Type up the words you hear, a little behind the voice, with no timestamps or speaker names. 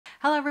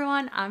Hello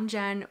everyone, I'm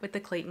Jen with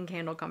the Clayton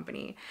Candle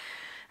Company.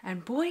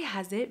 And boy,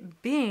 has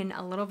it been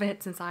a little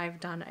bit since I've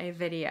done a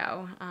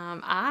video.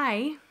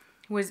 I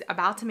was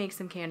about to make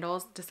some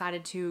candles,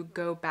 decided to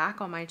go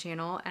back on my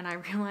channel, and I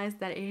realized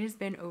that it has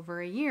been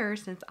over a year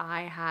since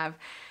I have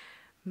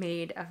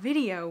made a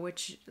video,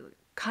 which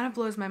kind of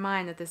blows my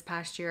mind that this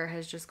past year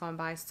has just gone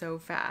by so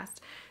fast.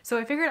 So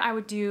I figured I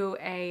would do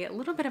a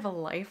little bit of a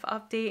life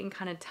update and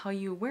kind of tell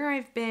you where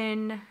I've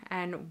been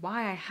and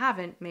why I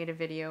haven't made a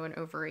video in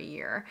over a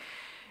year.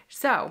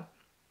 So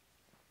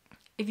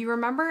if you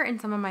remember in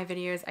some of my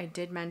videos, I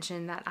did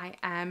mention that I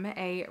am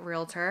a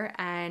realtor,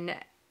 and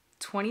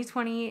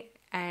 2020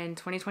 and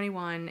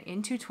 2021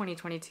 into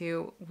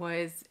 2022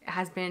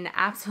 has been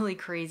absolutely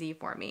crazy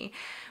for me.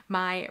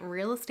 My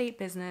real estate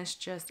business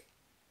just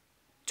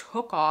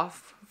took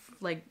off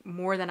like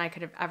more than I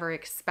could have ever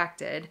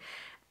expected.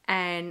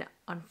 And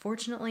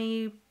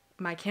unfortunately,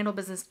 my candle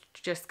business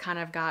just kind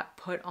of got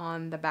put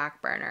on the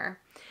back burner.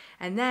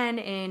 And then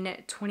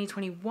in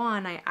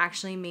 2021, I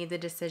actually made the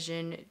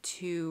decision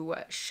to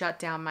shut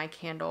down my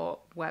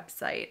candle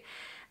website.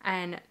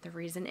 And the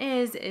reason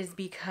is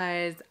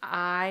because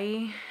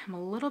I am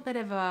a little bit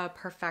of a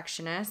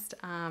perfectionist.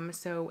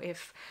 So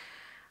if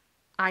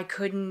I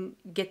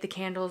couldn't get the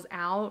candles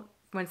out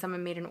when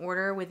someone made an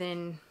order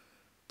within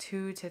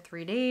 2 to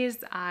 3 days,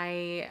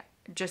 I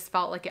just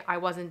felt like I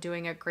wasn't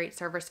doing a great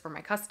service for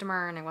my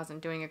customer and I wasn't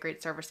doing a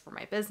great service for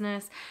my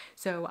business.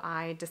 So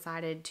I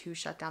decided to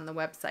shut down the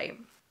website.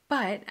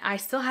 But I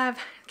still have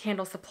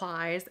candle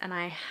supplies and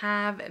I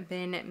have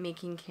been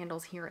making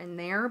candles here and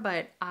there,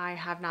 but I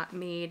have not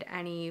made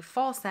any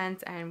fall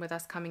scents. And with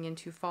us coming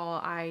into fall,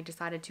 I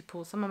decided to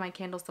pull some of my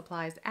candle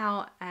supplies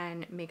out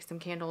and make some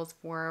candles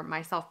for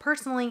myself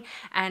personally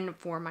and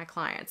for my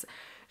clients.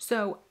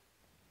 So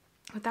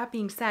with that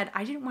being said,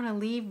 I didn't want to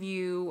leave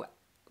you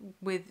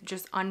with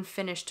just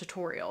unfinished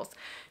tutorials.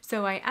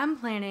 So I am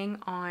planning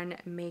on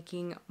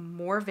making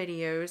more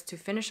videos to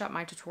finish up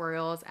my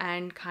tutorials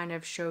and kind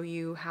of show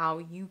you how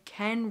you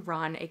can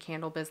run a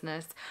candle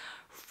business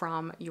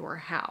from your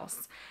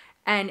house.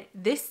 And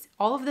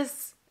all of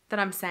this that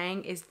I'm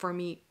saying is for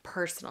me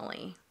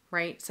personally,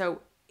 right?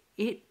 So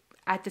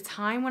at the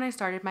time when I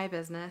started my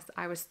business,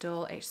 I was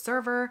still a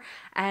server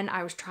and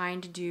I was trying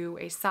to do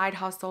a side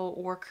hustle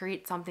or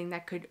create something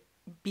that could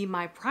be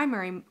my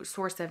primary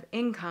source of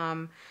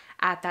income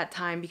at that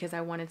time because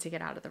I wanted to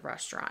get out of the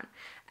restaurant.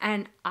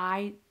 And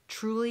I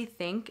truly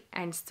think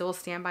and still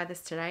stand by this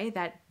today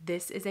that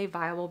this is a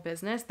viable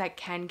business that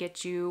can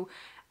get you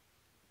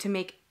to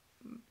make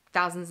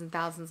thousands and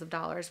thousands of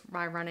dollars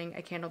by running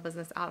a candle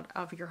business out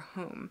of your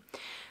home.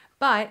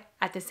 But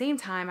at the same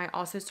time, I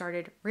also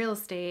started real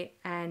estate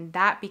and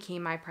that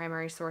became my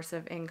primary source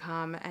of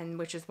income, and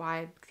which is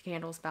why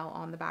candles fell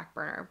on the back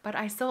burner. But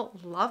I still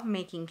love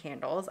making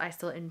candles. I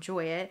still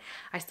enjoy it.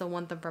 I still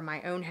want them for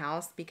my own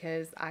house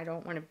because I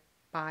don't want to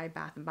buy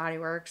Bath and Body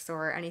Works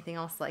or anything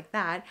else like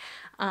that.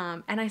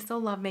 And I still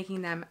love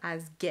making them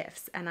as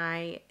gifts, and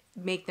I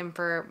make them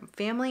for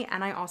family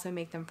and I also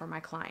make them for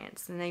my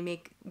clients, and they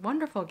make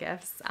wonderful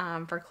gifts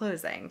for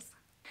closings.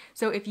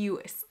 So if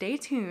you stay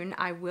tuned,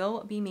 I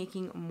will be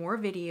making more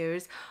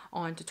videos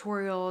on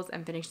tutorials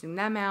and finishing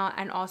them out,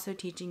 and also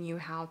teaching you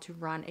how to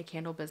run a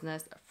candle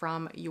business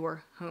from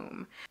your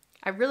home.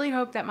 I really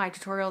hope that my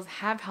tutorials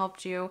have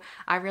helped you.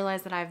 I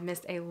realize that I've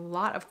missed a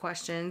lot of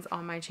questions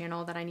on my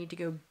channel that I need to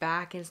go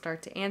back and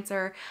start to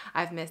answer.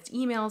 I've missed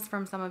emails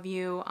from some of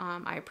you.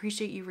 I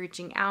appreciate you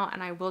reaching out,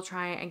 and I will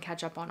try and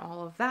catch up on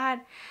all of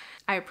that.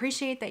 I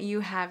appreciate that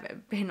you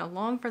have been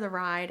along for the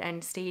ride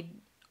and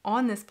stayed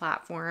on this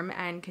platform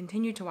and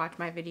continue to watch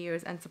my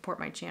videos and support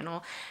my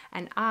channel.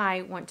 And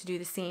I want to do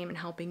the same in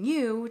helping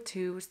you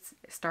to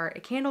start a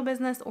candle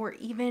business or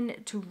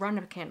even to run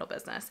a candle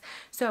business.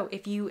 So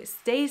if you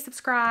stay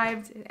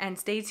subscribed and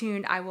stay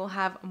tuned, I will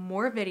have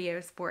more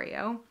videos for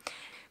you.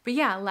 But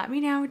yeah, let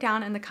me know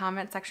down in the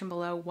comment section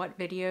below what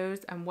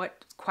videos and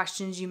what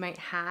questions you might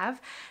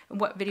have and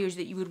what videos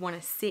that you would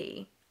want to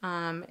see.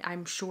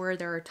 I'm sure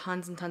there are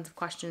tons and tons of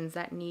questions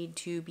that need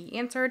to be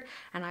answered,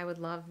 and I would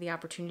love the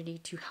opportunity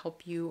to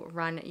help you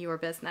run your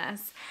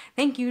business.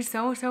 Thank you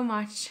so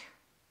much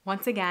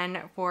once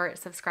again for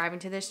subscribing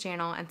to this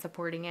channel and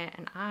supporting it,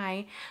 and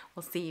I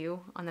will see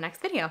you on the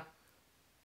next video.